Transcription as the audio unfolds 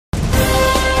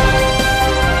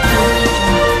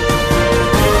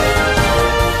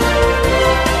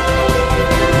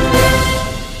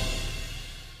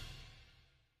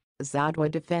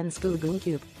Zodwa defends Gugu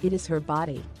Ncube, it is her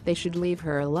body, they should leave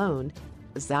her alone.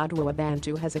 Zodwa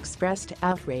Wabantu has expressed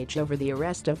outrage over the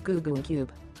arrest of Gugu Ncube,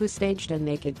 who staged a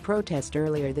naked protest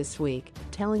earlier this week,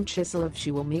 telling TshisaLIVE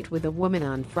she will meet with a woman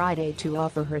on Friday to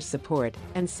offer her support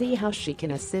and see how she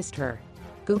can assist her.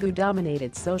 Gugu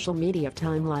dominated social media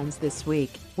timelines this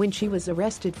week when she was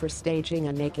arrested for staging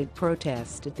a naked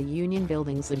protest at the Union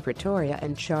buildings in Pretoria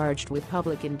and charged with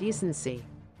public indecency.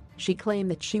 She claimed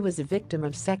that she was a victim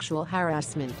of sexual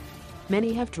harassment.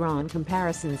 Many have drawn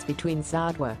comparisons between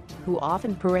Zodwa, who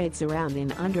often parades around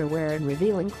in underwear and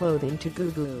revealing clothing, to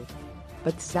Gugu.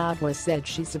 But Zodwa said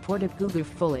she supported Gugu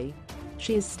fully.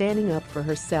 She is standing up for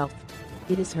herself.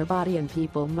 It is her body and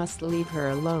people must leave her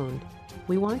alone.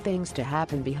 We want things to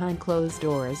happen behind closed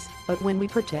doors, but when we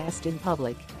protest in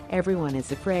public, everyone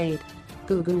is afraid.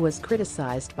 Gugu was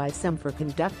criticized by some for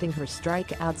conducting her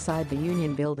strike outside the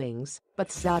Union buildings, but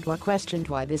Zodwa questioned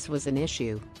why this was an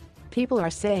issue. People are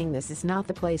saying this is not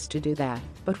the place to do that,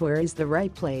 but where is the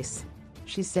right place?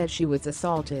 She said she was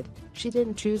assaulted. She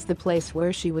didn't choose the place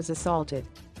where she was assaulted.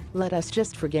 Let us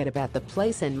just forget about the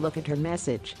place and look at her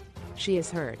message. She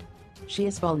is hurt. She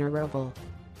is vulnerable.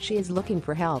 She is looking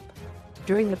for help.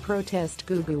 During the protest,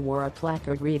 Gugu wore a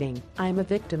placard reading, "I am a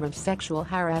victim of sexual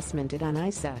harassment at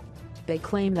UNISA. They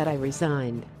claim that I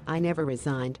resigned. I never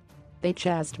resigned. They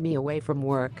chased me away from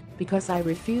work because I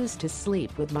refused to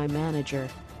sleep with my manager."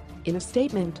 In a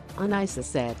statement, UNISA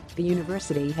said, the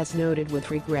university has noted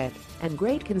with regret and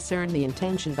great concern the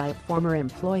intention by a former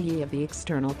employee of the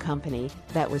external company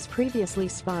that was previously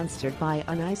sponsored by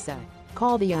UNISA,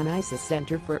 called the UNISA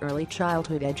Center for Early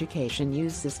Childhood Education,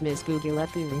 uses Ms. Gugu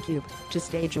Ncube to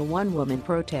stage a one-woman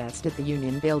protest at the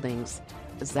Union buildings.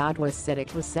 Zodwa said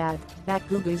it was sad that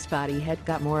Gugu's body had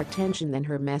got more attention than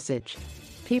her message.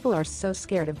 People are so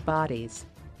scared of bodies.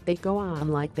 They go on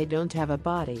like they don't have a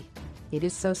body. It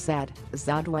is so sad,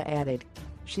 Zodwa added.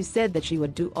 She said that she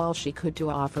would do all she could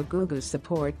to offer Gugu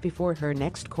support before her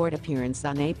next court appearance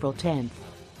on April 10th.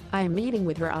 "I am meeting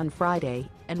with her on Friday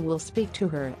and will speak to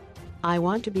her. I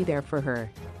want to be there for her.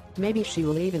 Maybe she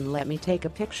will even let me take a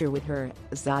picture with her,"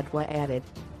 Zodwa added.